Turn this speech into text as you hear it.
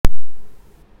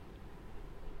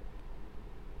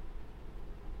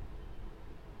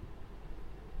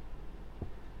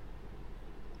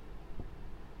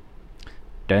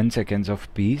10 seconds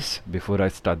of peace before I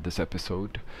start this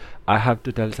episode. I have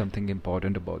to tell something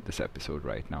important about this episode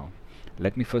right now.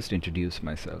 Let me first introduce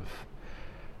myself.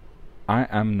 I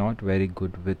am not very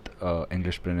good with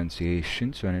English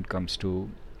pronunciations when it comes to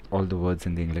all the words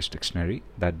in the English dictionary.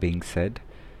 That being said,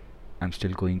 I'm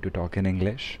still going to talk in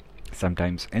English,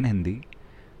 sometimes in Hindi,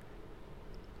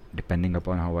 depending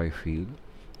upon how I feel.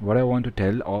 What I want to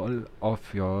tell all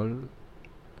of y'all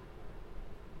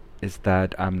is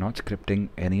that I'm not scripting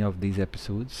any of these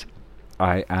episodes.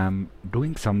 I am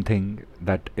doing something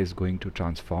that is going to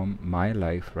transform my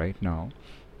life right now,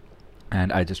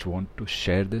 and I just want to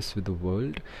share this with the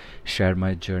world, share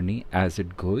my journey as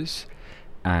it goes,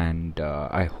 and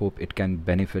I hope it can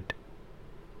benefit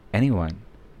anyone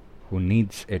who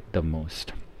needs it the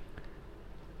most.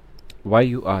 Why,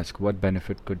 you ask, what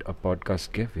benefit could a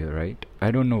podcast give you, right? I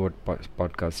don't know what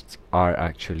podcasts are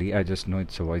actually. I just know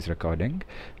it's a voice recording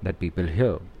that people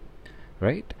hear,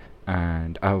 right?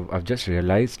 And I've just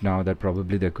realized now that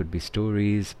probably there could be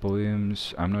stories,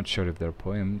 poems. I'm not sure if they're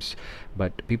poems,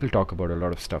 but people talk about a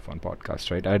lot of stuff on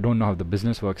podcasts, right? I don't know how the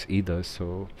business works either,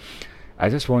 so I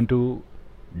just want to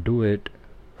do it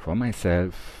for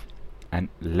myself and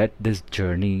let this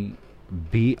journey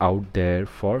be out there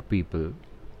for people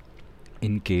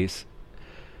in case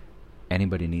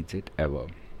anybody needs it ever.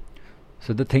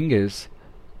 So the thing is,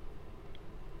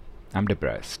 I'm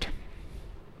depressed,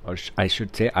 or I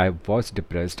should say I was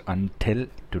depressed until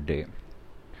today.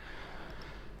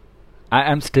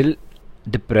 I am still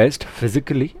depressed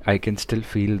physically. I can still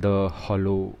feel the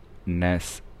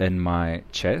hollowness in my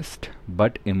chest,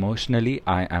 but emotionally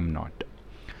I am not.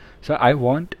 So I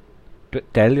want to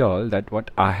tell y'all that what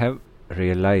I have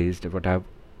realized, what I've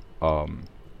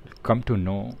come to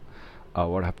know,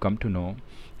 what I've come to know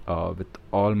with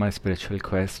all my spiritual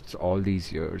quests all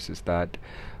these years is that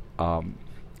um,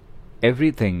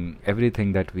 everything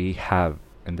that we have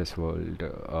in this world,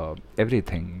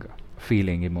 everything,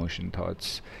 feeling, emotion,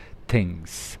 thoughts,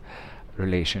 things,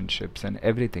 relationships, and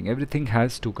everything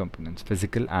has two components: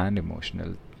 physical and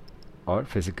emotional, or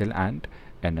physical and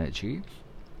energy.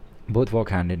 Both walk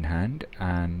hand in hand,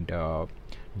 and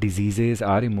diseases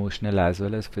are emotional as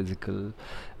well as physical,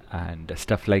 and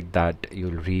stuff like that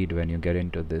you'll read when you get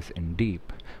into this in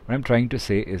deep. What I'm trying to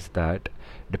say is that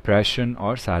depression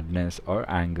or sadness or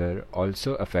anger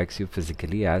also affects you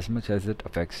physically as much as it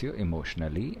affects you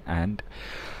emotionally. And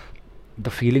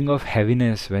the feeling of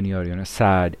heaviness when you're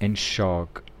sad, in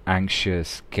shock, anxious,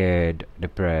 scared,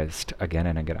 depressed, again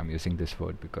and again I'm using this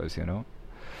word because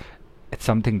it's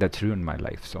something that's ruined my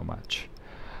life so much.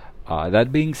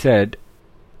 That being said,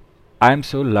 I'm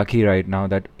so lucky right now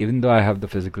that even though I have the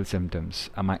physical symptoms,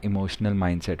 my emotional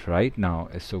mindset right now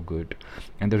is so good.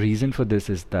 And the reason for this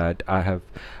is that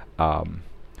um,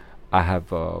 I have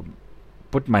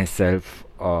put myself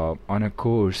on a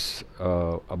course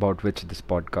about which this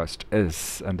podcast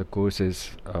is, and the course is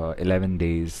 11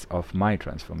 days of my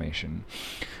transformation.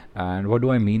 And what do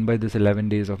I mean by this 11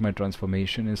 days of my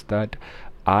transformation is that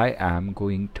I am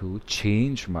going to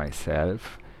change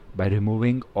myself by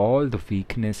removing all the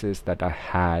weaknesses that I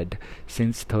had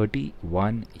since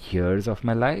 31 years of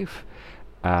my life,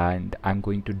 and I'm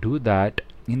going to do that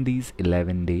in these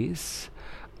 11 days.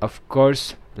 Of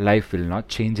course, life will not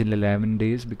change in 11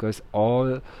 days because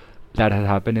all that has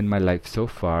happened in my life so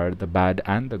far, the bad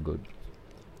and the good,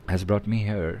 has brought me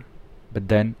here. But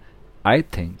then I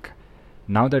think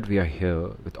now that we are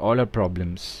here with all our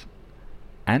problems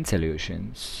and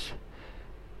solutions,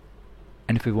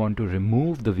 and if we want to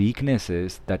remove the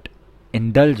weaknesses that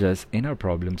indulge us in our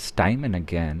problems time and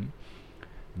again,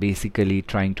 basically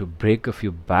trying to break a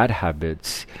few bad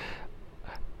habits,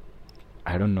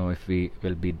 I don't know if we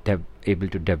will be able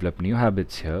to develop new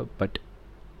habits here, but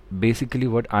basically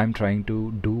what I'm trying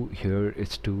to do here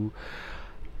is to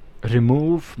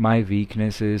remove my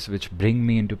weaknesses which bring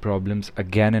me into problems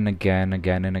again and again,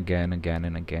 again and again, again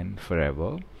and again,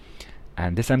 forever.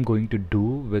 And this I'm going to do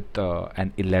with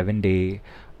an 11-day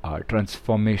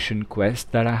transformation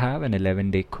quest that I have, an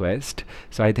 11-day quest.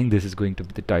 So I think this is going to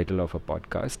be the title of a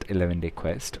podcast, 11-day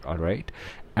quest, alright.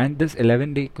 And this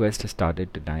 11-day quest has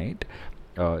started tonight,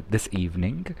 this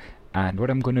evening. And what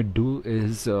I'm going to do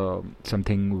is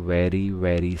something very,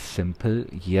 very simple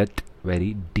yet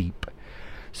very deep.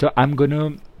 So I'm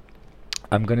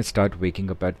gonna start waking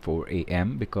up at 4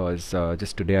 a.m. because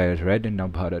just today I read in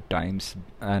Navbharat Times,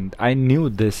 and I knew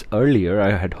this earlier,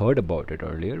 I had heard about it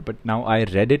earlier, but now I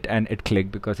read it and it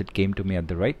clicked because it came to me at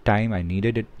the right time. I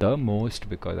needed it the most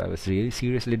because I was really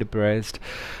seriously depressed,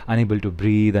 unable to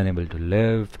breathe, unable to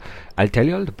live. I'll tell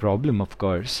you all the problem, of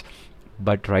course,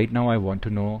 but right now I want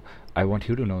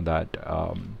you to know that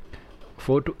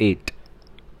 4 to 8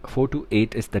 4 to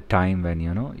 8 is the time when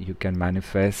you can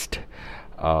manifest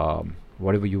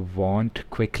whatever you want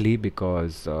quickly,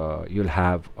 because you'll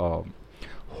have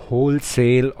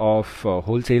wholesale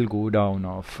go down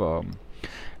of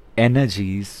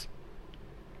energies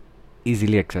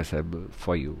easily accessible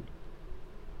for you,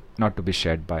 not to be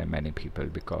shared by many people,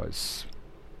 because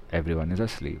everyone is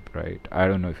asleep, right? I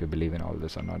don't know if you believe in all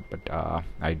this or not, but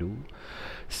I do.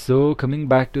 So coming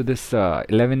back to this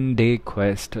 11-day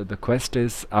quest, the quest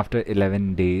is after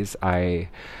 11 days I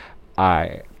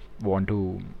want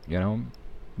to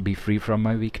be free from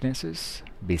my weaknesses,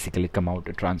 basically come out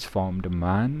a transformed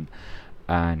man.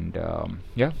 And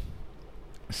yeah,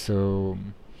 so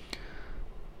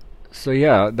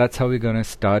yeah, that's how we're gonna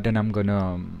start. And I'm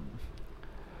gonna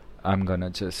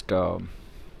just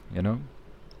you know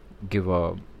give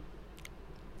a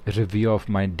review of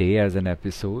my day as an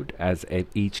episode, as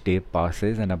each day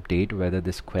passes, and update whether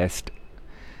this quest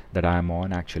that I'm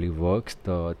on actually works.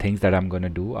 The things that I'm gonna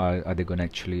do, are they gonna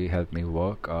actually help me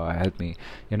work, help me,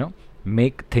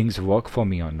 make things work for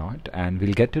me or not? And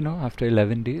we'll get to know after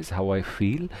 11 days how I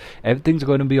feel. Everything's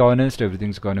gonna be honest,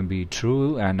 everything's gonna be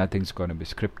true, and nothing's gonna be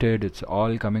scripted. It's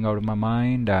all coming out of my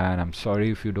mind, and I'm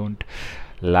sorry if you don't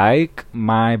like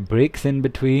my breaks in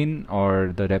between,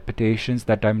 or the repetitions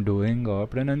that I'm doing, or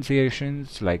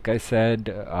pronunciations. Like I said,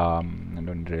 I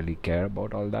don't really care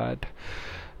about all that.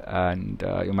 And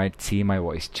you might see my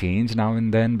voice change now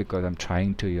and then, because I'm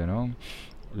trying to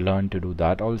learn to do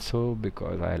that also,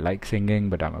 because I like singing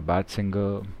but I'm a bad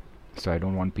singer. So I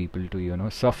don't want people to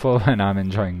suffer when I'm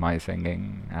enjoying my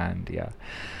singing. And yeah,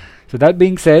 so that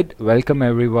being said, welcome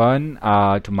everyone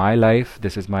to my life.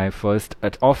 This is my first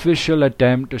official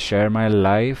attempt to share my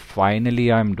life.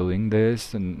 Finally I'm doing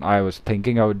this, and I was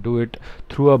thinking I would do it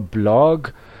through a blog,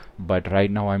 but right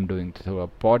now I'm doing through a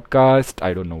podcast.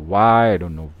 I don't know why, I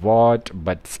don't know what,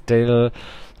 but still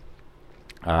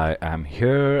I am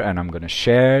here and I'm gonna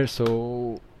share.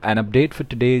 So an update for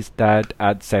today is that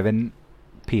at 7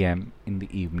 p.m. in the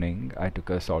evening I took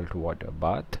a salt water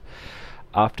bath.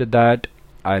 After that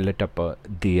I lit up a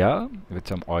diya with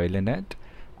some oil in it,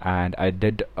 and I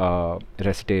did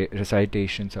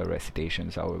recitations, or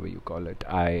recitations, however you call it.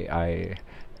 I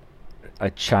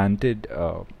chanted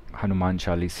Hanuman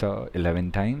Chalisa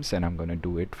 11 times, and I'm gonna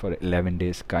do it for 11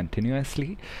 days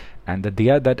continuously. And the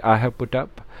diya that I have put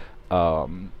up,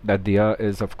 that diya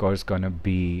is of course gonna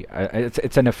be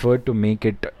it's an effort to make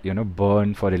it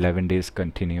burn for 11 days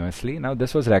continuously. Now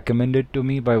this was recommended to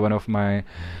me by one of my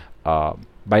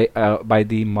by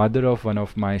the mother of one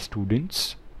of my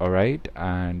students. All right,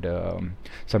 and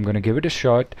so I'm gonna give it a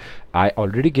shot. I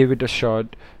already gave it a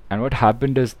shot, and what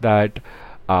happened is that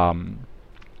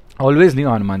always knew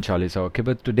Hanuman Chalisa, okay,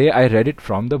 but today I read it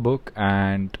from the book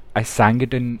and I sang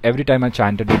it in. Every time I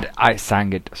chanted it, I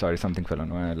sang it. Sorry, something fell on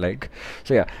my leg.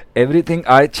 So yeah, every time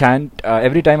I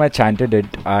chanted it,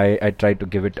 I tried to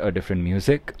give it a different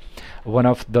music. One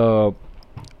of the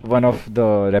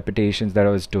repetitions that I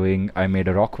was doing, I made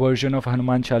a rock version of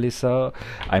Hanuman Chalisa,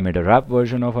 I made a rap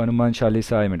version of Hanuman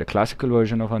Chalisa, I made a classical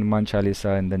version of Hanuman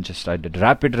Chalisa, and then just I did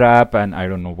rapid rap, and I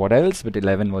don't know what else, but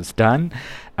 11 was done.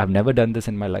 I've never done this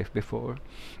in my life before.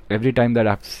 Every time that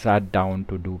I've sat down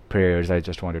to do prayers, I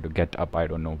just wanted to get up. I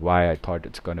don't know why. I thought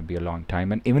it's going to be a long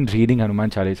time. And even reading Hanuman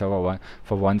Chalisa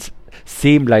for once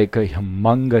seemed like a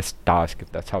humongous task, if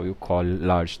that's how you call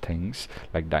large things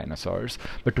like dinosaurs.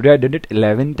 But today I did it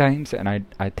 11 times, and I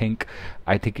think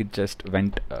it just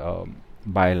went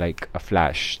by like a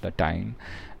flash, the time.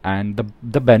 And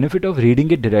the benefit of reading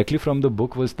it directly from the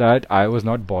book was that I was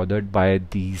not bothered by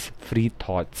these free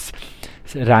thoughts,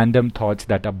 random thoughts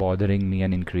that are bothering me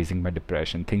and increasing my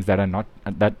depression, things that are not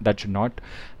that I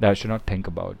should not think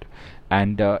about.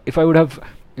 And if I would have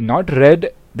not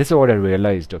read, this is what I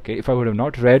realized, okay, if I would have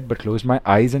not read but closed my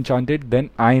eyes and chanted, then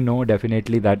I know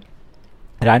definitely that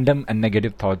random and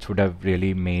negative thoughts would have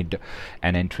really made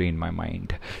an entry in my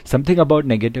mind. Something about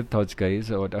negative thoughts,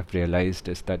 guys, what I've realized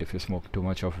is that if you smoke too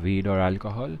much of weed or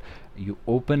alcohol, you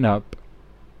open up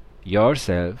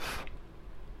yourself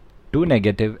to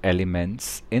negative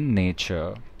elements in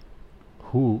nature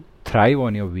who thrive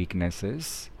on your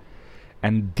weaknesses.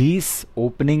 And these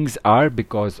openings are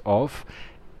because of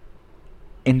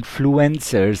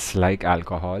influencers like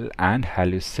alcohol and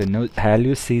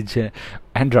hallucinogen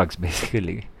and drugs,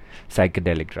 basically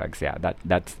psychedelic drugs. Yeah,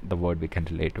 that's the word we can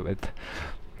relate with.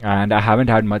 And I haven't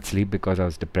had much sleep because I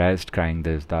was depressed, crying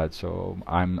this, that. So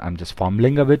I'm just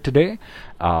fumbling a bit today.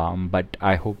 But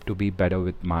I hope to be better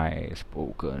with my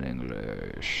spoken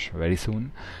English very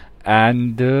soon.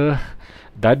 And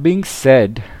that being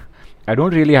said, I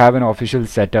don't really have an official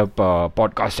setup,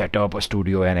 podcast setup, a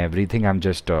studio and everything. I'm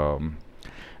just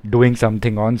doing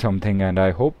something on something, and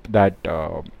I hope that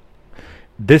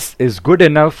this is good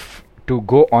enough to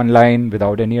go online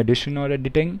without any addition or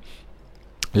editing.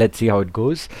 Let's see how it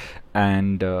goes.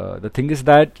 And the thing is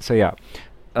that, so yeah,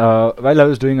 while I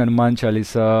was doing Hanuman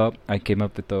Chalisa, I came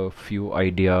up with a few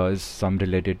ideas, some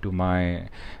related to my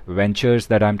ventures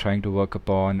that I'm trying to work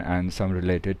upon, and some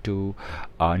related to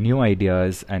new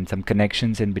ideas, and some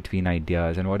connections in between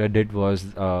ideas. And what I did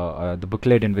was the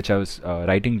booklet in which I was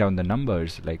writing down the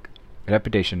numbers, like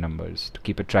repetition numbers, to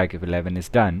keep a track if 11 is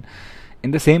done.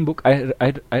 In the same book,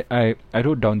 I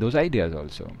wrote down those ideas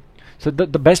also. So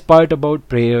the best part about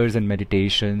prayers and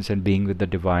meditations and being with the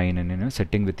divine, and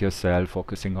sitting with yourself,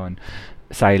 focusing on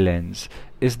silence,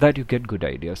 is that you get good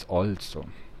ideas also.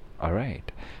 All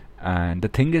right. And the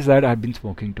thing is that I've been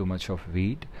smoking too much of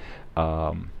weed,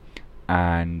 um,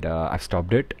 and I've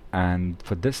stopped it. And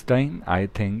for this time, I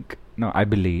think, no, I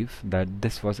believe that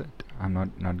this was it. I'm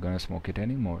not gonna smoke it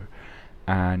anymore.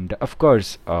 And of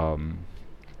course, um,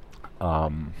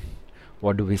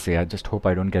 what do we say? I just hope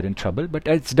I don't get in trouble, but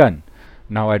it's done.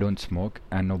 Now I don't smoke,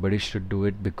 and nobody should do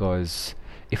it, because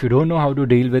if you don't know how to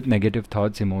deal with negative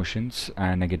thoughts, emotions,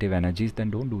 and negative energies, then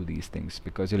don't do these things,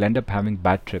 because you'll end up having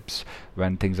bad trips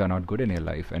when things are not good in your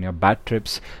life, and your bad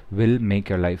trips will make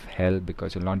your life hell,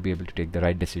 because you'll not be able to take the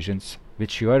right decisions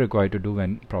which you are required to do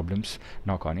when problems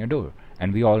knock on your door.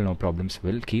 And we all know problems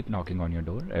will keep knocking on your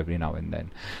door every now and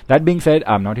then. That being said,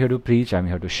 I'm not here to preach, I'm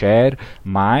here to share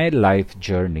my life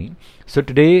journey. So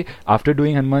today, after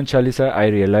doing Hanuman Chalisa, I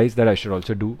realized that I should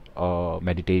also do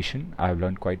meditation. I've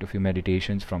learned quite a few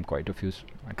meditations from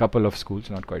a couple of schools,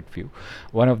 not quite few.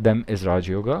 One of them is Raj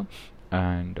Yoga,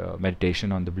 and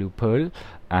meditation on the blue pearl,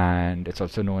 and it's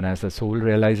also known as the soul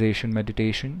realization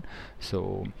meditation.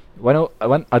 So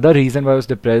one other reason why I was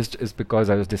depressed is because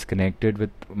I was disconnected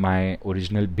with my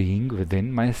original being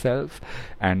within myself.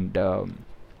 And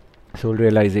soul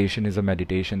realization is a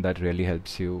meditation that really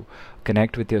helps you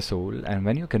connect with your soul, and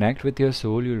when you connect with your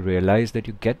soul, you realize that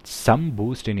you get some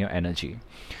boost in your energy,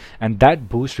 and that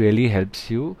boost really helps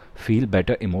you feel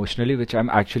better emotionally, which I'm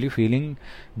actually feeling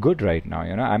good right now.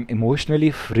 I'm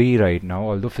emotionally free right now,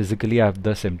 although physically I have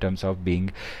the symptoms of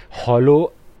being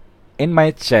hollow in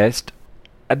my chest,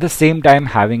 at the same time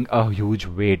having a huge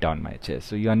weight on my chest.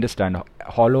 So you understand,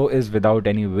 hollow is without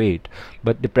any weight,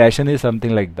 but depression is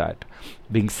something like that.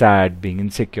 Being sad, being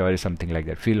insecure is something like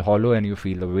that. Feel hollow and you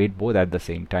feel the weight both at the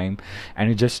same time, and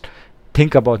you just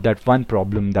think about that one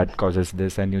problem that causes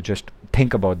this, and you just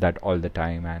think about that all the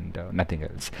time, and nothing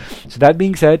else. So that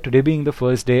being said, today being the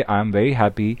first day, I'm very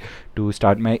happy to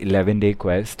start my 11-day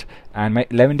quest, and my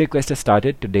 11-day quest has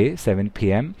started today 7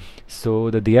 p.m. So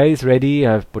the diya is ready.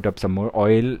 I've put up some more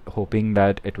oil, hoping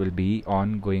that it will be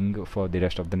ongoing for the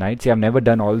rest of the night. See, I've never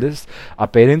done all this. Our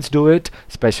parents do it,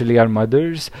 especially our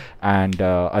mothers and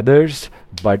others,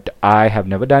 but I have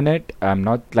never done it. I'm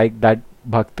not like that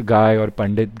Bhakt guy or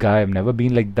Pandit guy. I've never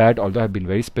been like that, although I've been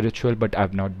very spiritual, but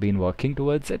I've not been working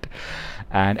towards it.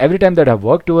 And every time that I've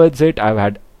worked towards it, I've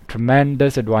had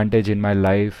tremendous advantage in my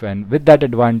life, and with that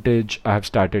advantage I have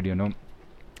started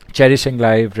cherishing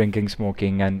life, drinking,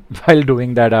 smoking, and while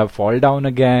doing that I've fall down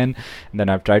again, and then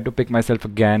I've tried to pick myself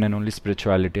again, and only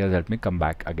spirituality has helped me come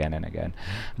back again and again.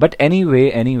 But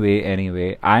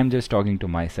anyway, I'm just talking to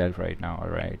myself right now. All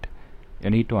right,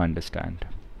 you need to understand.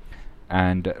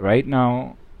 And right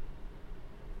now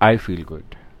I feel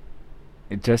good.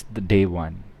 It's just the day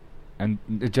one, and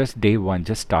it's just day one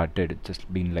just started. It's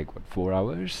just been like what, 4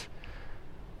 hours,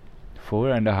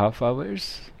 4.5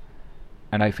 hours,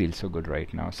 and I feel so good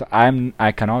right now. So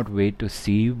I cannot wait to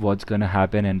see what's gonna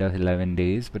happen in the 11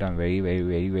 days, but I'm very, very,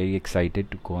 very, very excited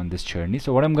to go on this journey.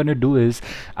 So what I'm gonna do is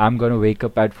I'm gonna wake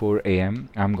up at 4 a.m.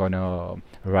 I'm gonna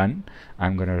run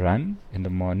in the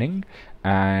morning,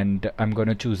 and I'm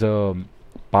gonna choose a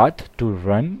path to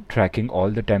run, tracking all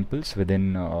the temples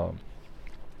within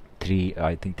 3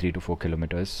 to 4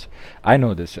 kilometers. I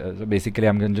know this. So basically,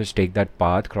 I'm gonna just take that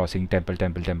path, crossing temple.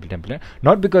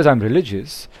 Not because I'm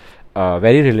religious,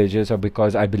 very religious, or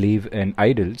because I believe in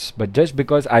idols, but just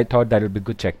because I thought that will be a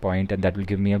good checkpoint, and that will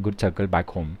give me a good circle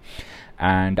back home.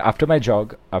 And after my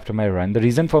run, the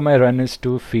reason for my run is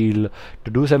to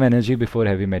do some energy before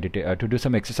to do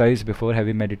some exercise before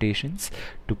heavy meditations,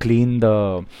 to clean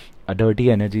the dirty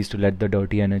energies, to let the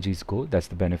dirty energies go. That's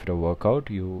the benefit of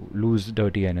workout. You lose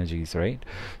dirty energies, right?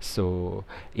 So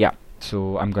yeah.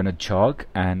 So I'm gonna jog,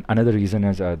 and another reason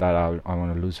is that I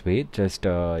want to lose weight. Just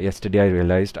yesterday I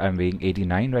realized I'm weighing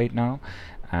 89 right now,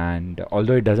 and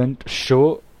although it doesn't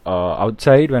show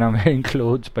outside when I'm wearing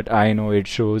clothes, but I know it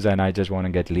shows, and I just want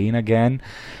to get lean again.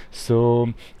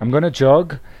 So I'm gonna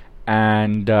jog,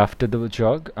 And after the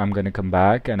jog, I'm gonna come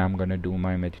back and I'm gonna do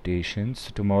my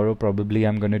meditations. Tomorrow, probably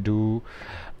I'm gonna do,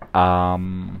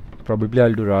 probably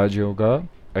I'll do Raj Yoga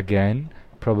again.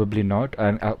 Probably not,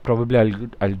 and probably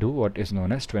I'll do what is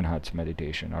known as twin hearts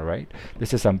meditation. All right,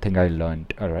 this is something I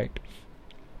learned. All right,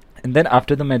 and then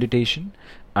after the meditation,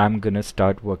 I'm gonna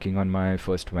start working on my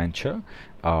first venture.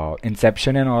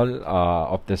 Inception and all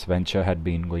of this venture had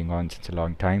been going on since a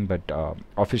long time, but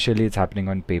officially it's happening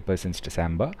on paper since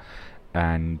December.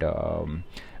 And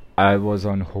I was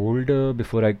on hold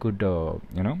before I could,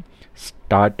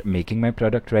 start making my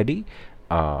product ready.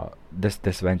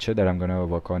 This venture that I'm gonna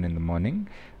work on in the morning,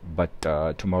 but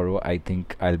tomorrow I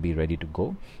think I'll be ready to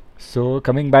go. So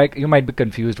coming back, you might be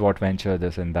confused what venture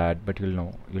this and that, but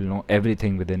you'll know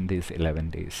everything within these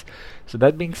 11 days. So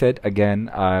that being said,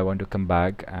 again, I want to come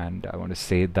back and I want to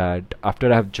say that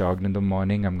after I've jogged in the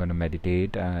morning, I'm going to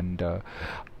meditate and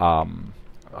um,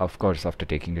 of course after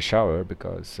taking a shower,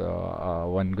 because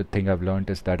one good thing I've learned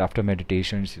is that after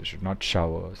meditations you should not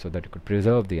shower so that you could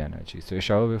preserve the energy. So you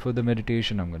shower before the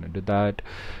meditation. I'm going to do that,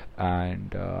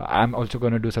 and I'm also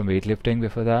going to do some weightlifting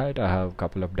before that. I have a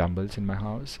couple of dumbbells in my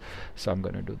house, so I'm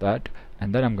going to do that,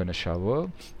 and then I'm going to shower.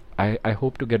 I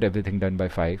hope to get everything done by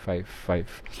 5.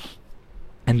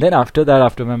 And then after that,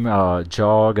 after my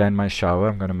jog and my shower,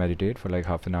 I'm gonna meditate for like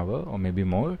half an hour or maybe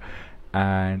more.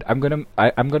 And I'm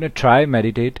gonna try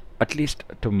meditate at least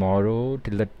tomorrow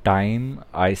till the time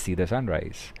I see the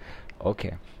sunrise.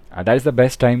 Okay, that is the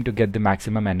best time to get the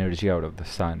maximum energy out of the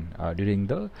sun during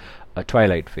the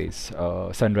twilight phase,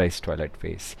 sunrise twilight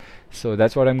phase. So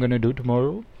that's what I'm gonna do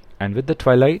tomorrow. And with the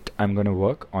twilight, I'm gonna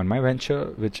work on my venture,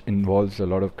 which involves a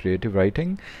lot of creative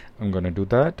writing. I'm gonna do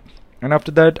that, and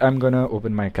after that I'm gonna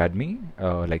open my academy,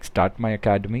 like start my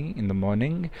academy in the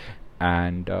morning,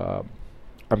 and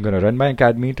I'm gonna run my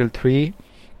academy till 3,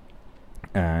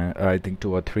 I think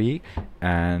 2 or 3,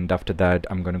 and after that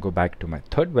I'm gonna go back to my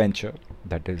third venture,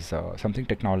 that is something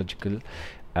technological,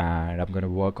 and I'm gonna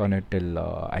work on it till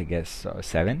I guess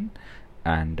 7,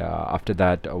 and after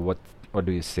that, what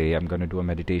do you say? I'm gonna do a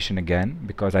meditation again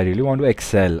because I really want to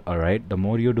excel. All right, the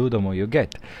more you do, the more you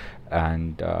get,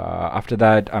 and after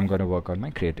that, I'm gonna work on my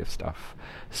creative stuff.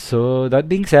 So that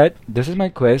being said, this is my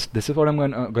quest. This is what I'm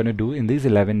gonna do in these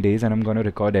 11 days, and I'm gonna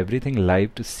record everything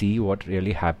live to see what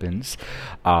really happens.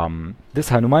 This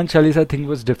Hanuman Chalisa thing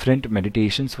was different.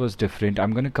 Meditations was different.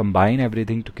 I'm gonna combine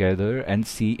everything together and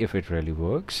see if it really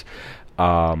works.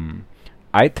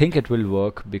 I think it will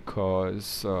work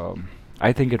because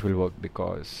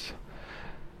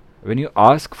when you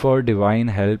ask for divine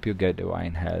help, you get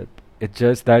divine help. It's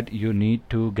just that you need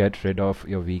to get rid of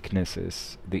your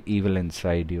weaknesses, the evil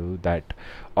inside you that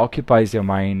occupies your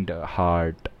mind,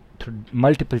 heart, through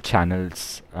multiple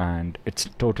channels, and it's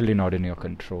totally not in your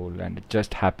control, and it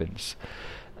just happens.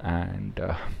 And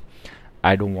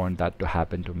I don't want that to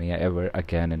happen to me ever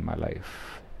again in my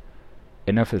life.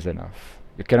 Enough is enough.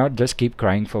 You cannot just keep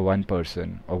crying for one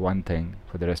person or one thing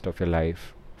for the rest of your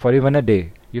life, for even a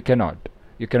day. You cannot.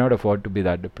 You cannot afford to be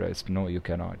that depressed. No, you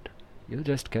cannot. You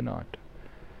just cannot.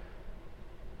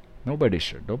 Nobody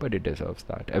should. Nobody deserves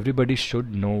that. Everybody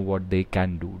should know what they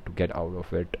can do to get out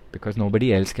of it, because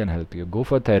nobody else can help you. Go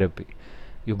for therapy.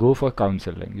 You go for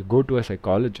counseling. You go to a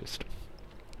psychologist.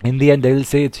 In the end, they will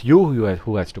say it's you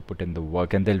who has to put in the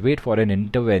work, and they'll wait for an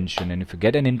intervention. And if you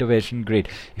get an intervention, great.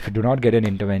 If you do not get an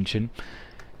intervention,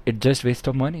 it just waste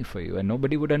of money for you, and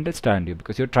nobody would understand you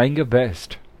because you're trying your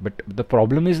best. But the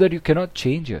problem is that you cannot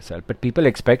change yourself. But people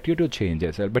expect you to change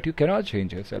yourself, but you cannot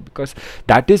change yourself because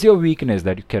that is your weakness,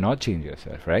 that you cannot change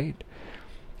yourself, right?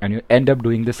 And you end up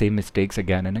doing the same mistakes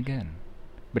again and again.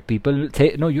 But people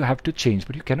say, no, you have to change,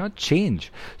 but you cannot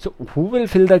change. So who will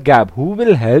fill the gap? Who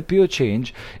will help you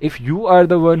change if you are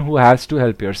the one who has to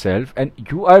help yourself and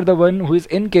you are the one who is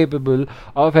incapable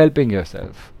of helping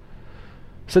yourself?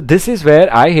 So this is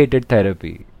where I hated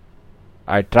therapy.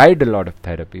 I tried a lot of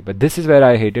therapy, but this is where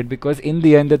I hated, because in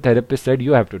the end the therapist said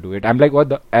you have to do it. I'm like, what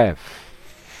the F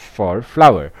for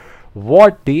flower?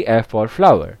 What the F for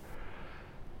flower?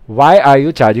 Why are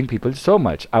you charging people so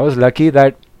much? I was lucky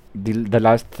that the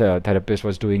last therapist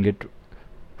was doing it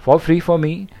for free for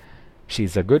me.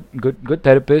 She's a good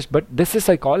therapist, but this is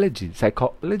psychology.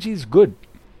 Psychology is good.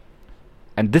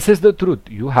 And this is the truth.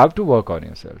 You have to work on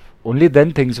yourself. Only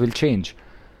then things will change.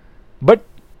 But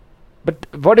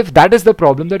what if that is the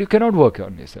problem, that you cannot work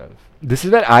on yourself? This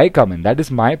is where I come in. That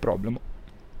is my problem.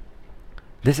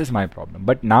 This is my problem.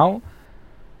 But now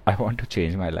I want to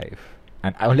change my life,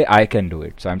 and only I can do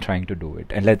it. So I'm trying to do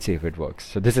it, and let's see if it works.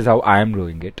 So this is how I am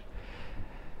doing it,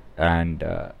 and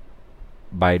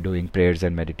by doing prayers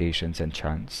and meditations and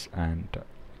chants, and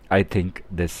I think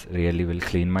this really will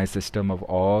clean my system of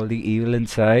all the evil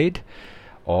inside,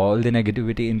 all the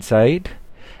negativity inside,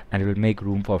 and it will make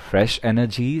room for fresh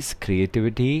energies,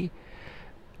 creativity,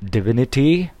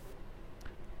 divinity,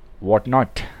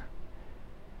 whatnot.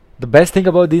 The best thing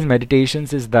about these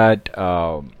meditations is that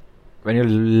when you're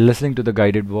listening to the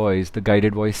guided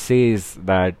voice says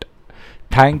that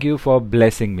thank you for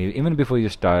blessing me. Even before you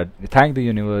start, thank the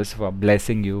universe for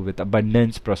blessing you with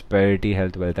abundance, prosperity,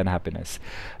 health, wealth, and happiness.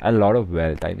 A lot of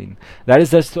wealth. I mean, that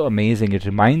is just so amazing. It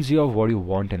reminds you of what you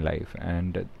want in life,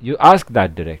 and you ask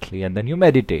that directly, and then you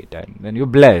meditate, and then you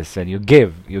bless, and you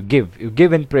give, you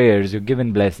give in prayers, you give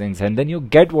in blessings, and then you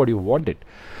get what you wanted.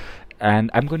 And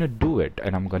I'm gonna do it,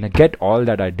 and I'm gonna get all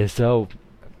that I deserve.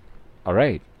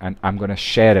 Alright, and I'm gonna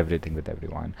share everything with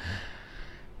everyone.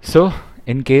 So,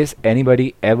 in case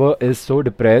anybody ever is so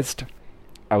depressed,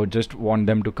 I would just want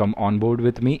them to come on board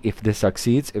with me. If this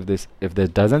succeeds, if this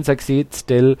doesn't succeed,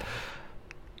 still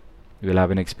we'll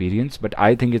have an experience. But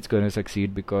I think it's gonna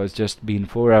succeed because just been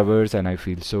 4 hours and I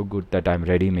feel so good that I'm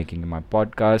ready making my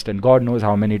podcast. And God knows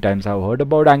how many times I've heard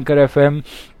about Anchor FM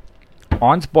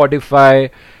on Spotify.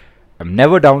 I've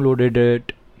never downloaded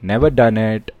it, never done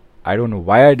it. I don't know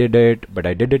why I did it, but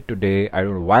I did it today. I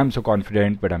don't know why I'm so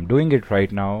confident, but I'm doing it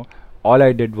right now. All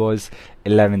I did was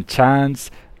 11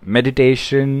 chants,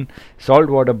 meditation,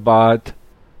 saltwater bath,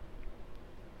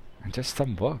 and just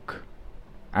some work.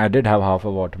 I did have half a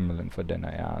watermelon for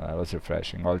dinner. Yeah, that was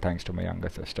refreshing. All thanks to my younger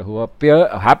sister, who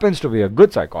happens to be a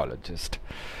good psychologist.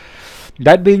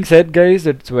 That being said, guys,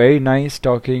 it's very nice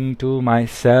talking to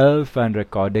myself and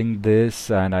recording this,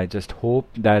 and I just hope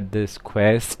that this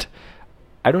quest,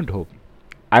 I don't hope,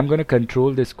 I'm gonna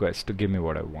control this quest to give me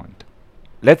what I want.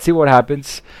 Let's see what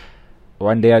happens,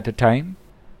 one day at a time.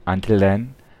 Until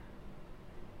then,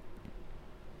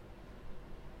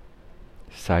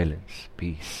 silence,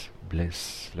 peace,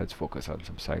 bliss. Let's focus on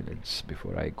some silence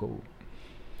before I go.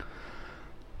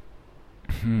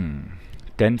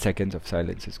 10 seconds of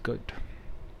silence is good.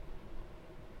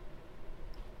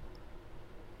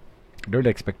 Don't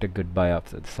expect a goodbye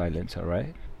after the silence,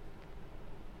 alright?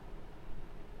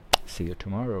 See you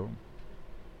tomorrow.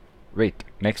 Wait,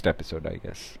 next episode, I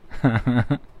guess.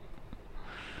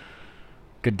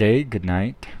 Good day, good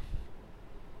night.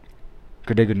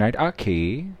 Good day, good night,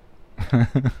 Aki.